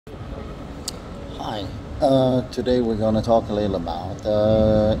Hi, today we're going to talk a little about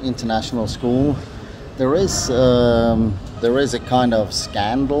international school. There is a kind of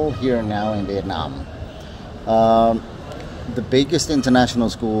scandal here now in Vietnam. The biggest international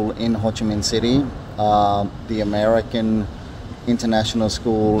school in Ho Chi Minh City, the American International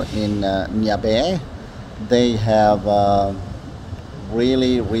School in Nha Be, they have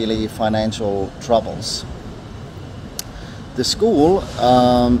really financial troubles. The school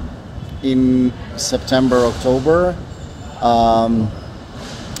in September, October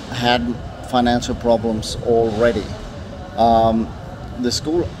had financial problems already. The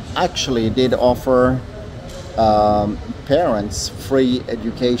school actually did offer parents free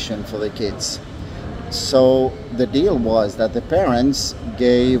education for the kids. So the deal was that the parents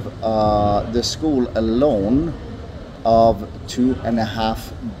gave the school a loan of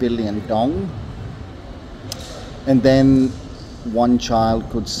 2.5 billion dong, and then one child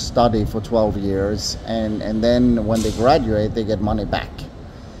could study for 12 years, and then when they graduate they get money back.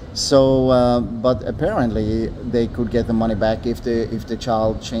 So but apparently they could get the money back if the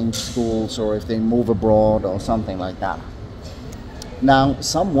child changed schools or if they move abroad or something like that. Now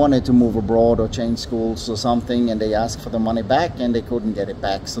some wanted to move abroad or change schools or something, and they asked for the money back and they couldn't get it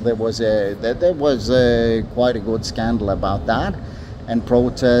back. So there was quite a good scandal about that, and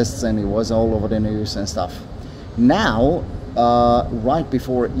protests, and it was all over the news and stuff. Now right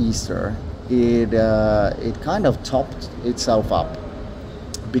before Easter, it kind of topped itself up,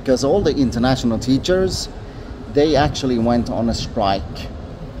 because all the international teachers, they actually went on a strike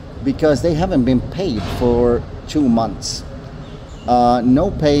because they haven't been paid for 2 months. No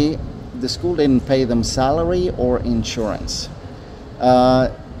pay. The school didn't pay them salary or insurance.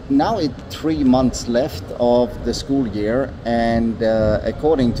 Now it's 3 months left of the school year, and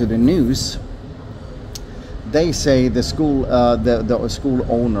according to the news, they say the school school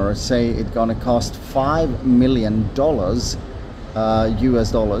owners say it's gonna cost $5 million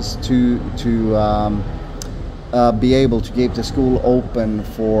US dollars to be able to keep the school open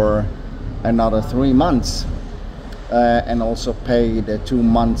for another 3 months, and also pay the 2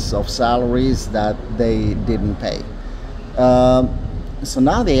 months of salaries that they didn't pay. So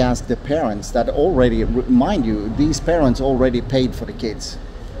now they ask the parents that already, mind you, these parents already paid for the kids,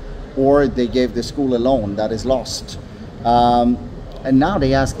 or they gave the school a loan that is lost, and now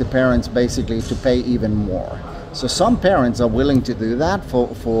they ask the parents basically to pay even more. So some parents are willing to do that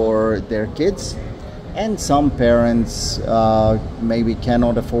for their kids, and some parents maybe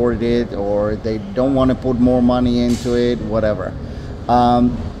cannot afford it, or they don't want to put more money into it, whatever.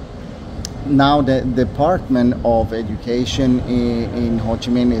 Now the Department of Education in Ho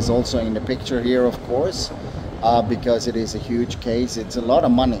Chi Minh is also in the picture here, of course, because it is a huge case. It's a lot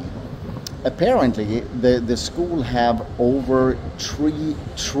of money. Apparently the school have over 3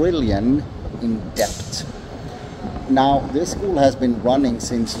 trillion in debt. Now this school has been running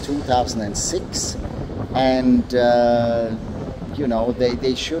since 2006, and you know,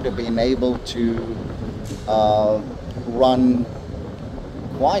 they should have been able to run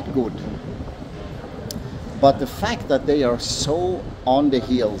quite good. But the fact that they are so on the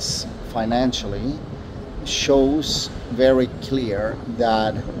heels financially shows very clear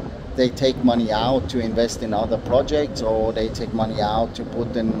that they take money out to invest in other projects, or they take money out to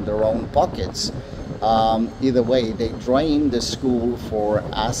put in their own pockets. Either way, they drain the school for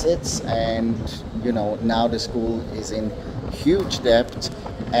assets, and you know, now the school is in huge debt,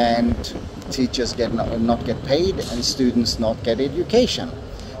 and teachers not get paid, and students not get education.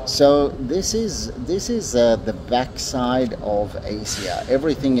 So this is the backside of Asia.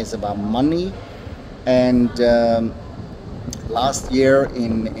 Everything is about money. And last year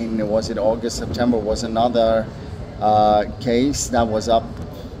in was it August, September, was another case that was up,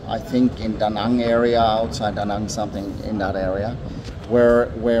 I think in Da Nang area, outside Da Nang, something in that area, where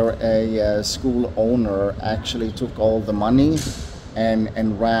a school owner actually took all the money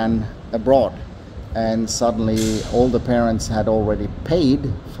and ran abroad. And suddenly all the parents had already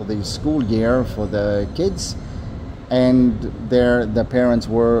paid for the school year for the kids, and the parents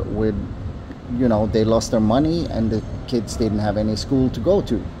were with, you know, they lost their money, and the kids didn't have any school to go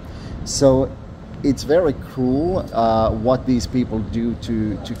to. So it's very cruel what these people do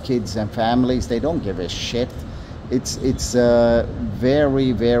to kids and families. They don't give a shit. It's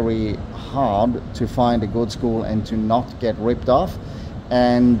very hard to find a good school and to not get ripped off.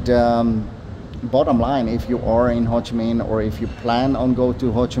 And bottom line, if you are in Ho Chi Minh, or if you plan on go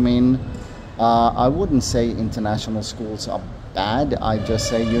to Ho Chi Minh, I wouldn't say international schools are bad. I just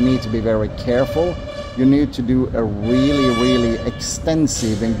say you need to be very careful. You need to do a really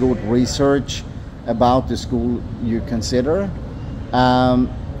extensive and good research about the school you consider.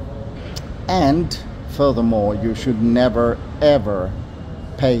 And furthermore, you should never ever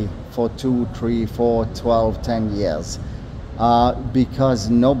pay for 2, 3, 4, 12, 10 years. Because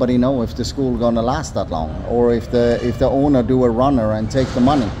nobody know if the school gonna last that long, or if the owner do a runner and take the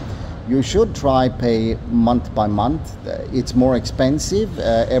money. You should try pay month by month. It's more expensive.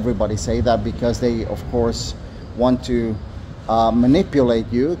 Everybody say that because they of course want to manipulate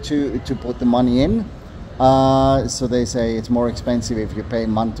you to put the money in. So they say it's more expensive if you pay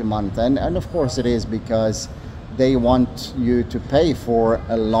month to month, and of course it is, because they want you to pay for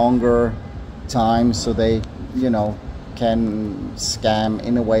a longer time, so they, you know, can scam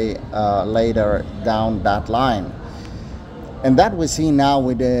in a way later down that line. And that we see now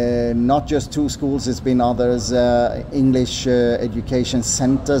with not just 2 schools, it's been others, English education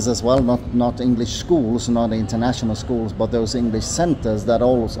centers as well, not English schools, not international schools, but those English centers that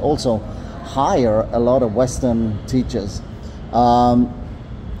also hire a lot of Western teachers.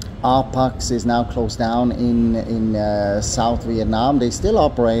 Apax is now closed down in South Vietnam. They still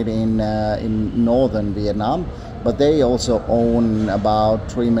operate in northern Vietnam, but they also own about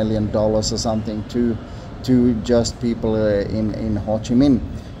 $3 million or something to just people in Ho Chi Minh.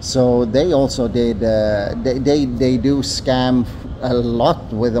 So they also did they do scam a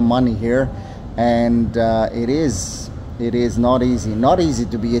lot with the money here, and it is not easy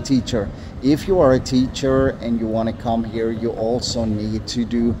to be a teacher. If you are a teacher and you want to come here, you also need to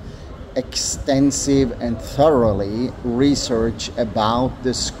do extensive and thoroughly research about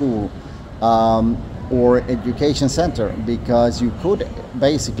the school or education center, because you could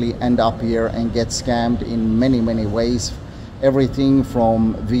basically end up here and get scammed in many ways. Everything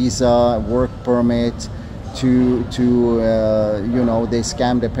from visa, work permit, to you know, they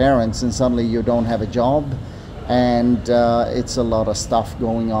scam the parents and suddenly you don't have a job, and it's a lot of stuff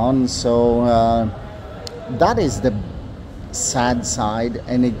going on. So that is the sad side,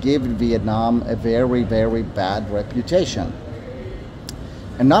 and it gave Vietnam a very bad reputation.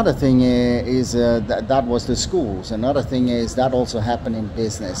 Another thing is that was the schools. Another thing is that also happened in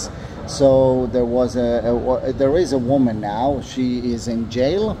business. So there is a woman now. She is in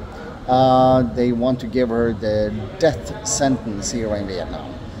jail. They want to give her the death sentence here in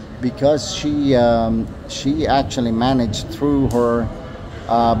Vietnam, because she actually managed through her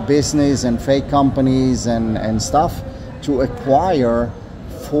business and fake companies and stuff to acquire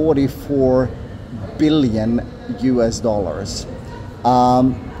 44 billion US dollars.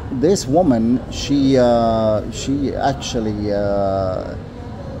 This woman, she actually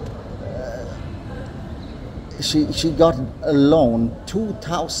she got a loan,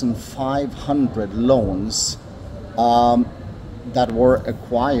 2,500 loans that were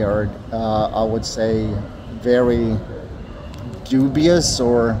acquired, I would say very dubious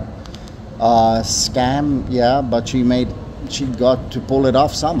or scam, yeah, but she got to pull it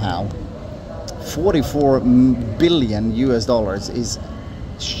off somehow. 44 billion US dollars is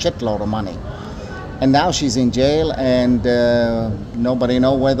shitload of money, and now she's in jail, and nobody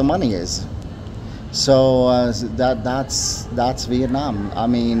know where the money is. So that's Vietnam. I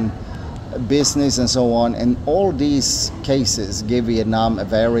mean, business and so on, and all these cases give Vietnam a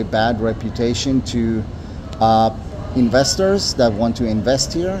very bad reputation to investors that want to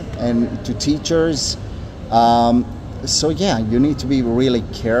invest here, and to teachers. So yeah, you need to be really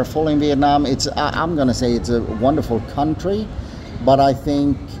careful in Vietnam. I'm gonna say it's a wonderful country, but I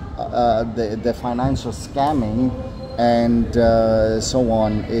think the financial scamming and so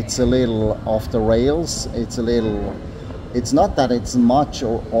on, it's a little off the rails. It's not that it's much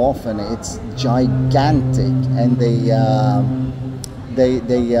or often, it's gigantic, and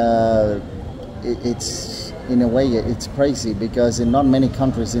it's in a way it's crazy, because in not many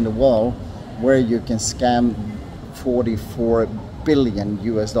countries in the world where you can scam 44 billion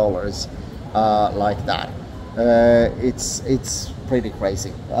US dollars like that. It's pretty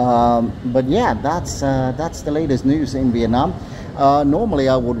crazy. But yeah, that's the latest news in Vietnam. Normally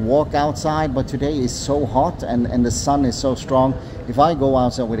I would walk outside, but today is so hot and the sun is so strong. If I go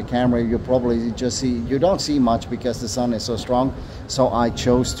outside with a camera, you probably you don't see much because the sun is so strong. So I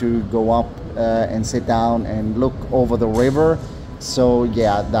chose to go up and sit down and look over the river. So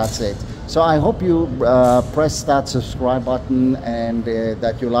yeah, that's it. So I hope you press that subscribe button, and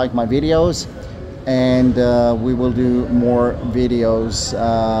that you like my videos, and we will do more videos.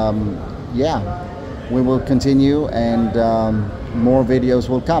 Yeah, we will continue, and more videos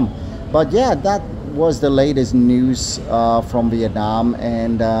will come. But yeah, that was the latest news from Vietnam,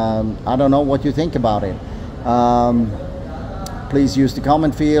 and I don't know what you think about it. Please use the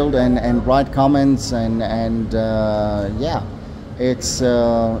comment field and write comments, and yeah. It's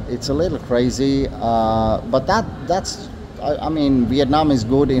a little crazy, but that's I mean, Vietnam is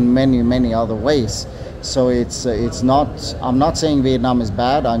good in many other ways. So it's not, I'm not saying Vietnam is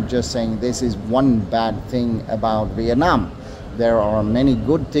bad, I'm just saying this is one bad thing about Vietnam. There are many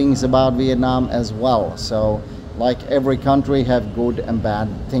good things about Vietnam as well. So like every country have good and bad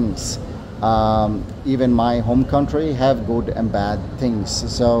things. Even my home country have good and bad things.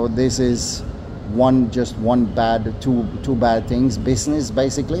 So this is just one bad, two bad things, business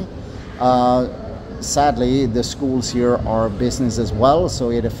basically. Sadly, the schools here are business as well,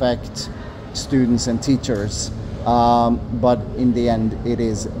 so it affects students and teachers. But in the end, it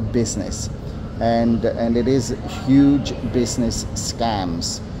is business, and it is huge business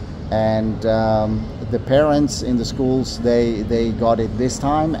scams. And the parents in the schools, they got it this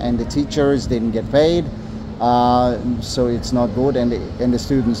time, and the teachers didn't get paid. So it's not good, and the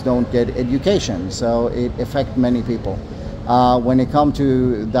students don't get education. So it affects many people. When it comes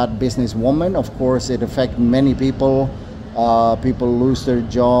to that businesswoman, of course, it affects many people. People lose their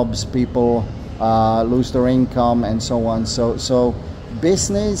jobs, people lose their income, and so on. So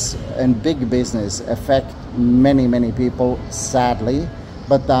business and big business affect many people, sadly.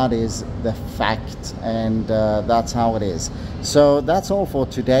 But that is the fact, and that's how it is. So that's all for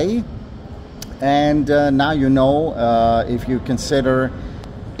today. And now you know, if you consider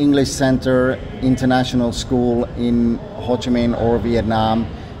English Center International School in Ho Chi Minh or Vietnam,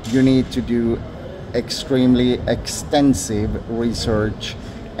 you need to do extremely extensive research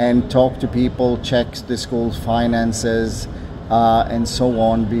and talk to people, check the school's finances, and so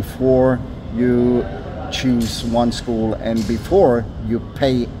on before you choose one school and before you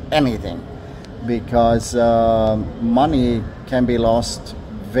pay anything, because money can be lost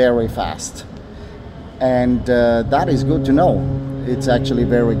very fast. And that is good to know. It's actually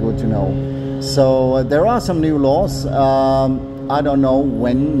very good to know. So there are some new laws. I don't know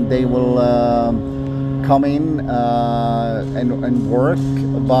when they will come in and work,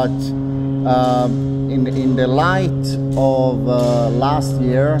 but in the light of last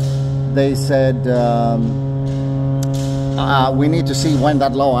year, they said we need to see when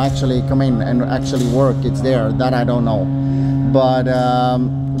that law actually come in and actually work. It's there, that I don't know. But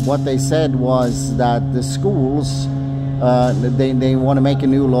what they said was that the schools, they want to make a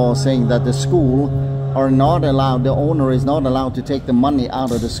new law saying that the school are not allowed, the owner is not allowed to take the money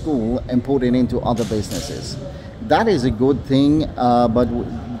out of the school and put it into other businesses. That is a good thing, but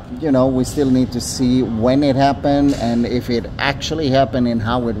you know, we still need to see when it happened and if it actually happened and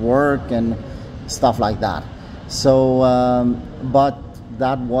how it worked and stuff like that. So, but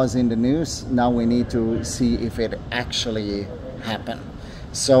that was in the news. Now we need to see if it actually happened.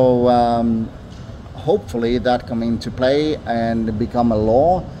 So hopefully that come into play and become a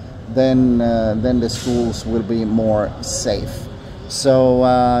law. Then the schools will be more safe. So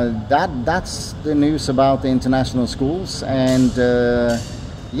that's the news about the international schools. And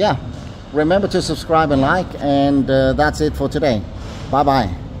yeah, remember to subscribe and like, and that's it for today. Bye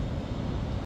bye.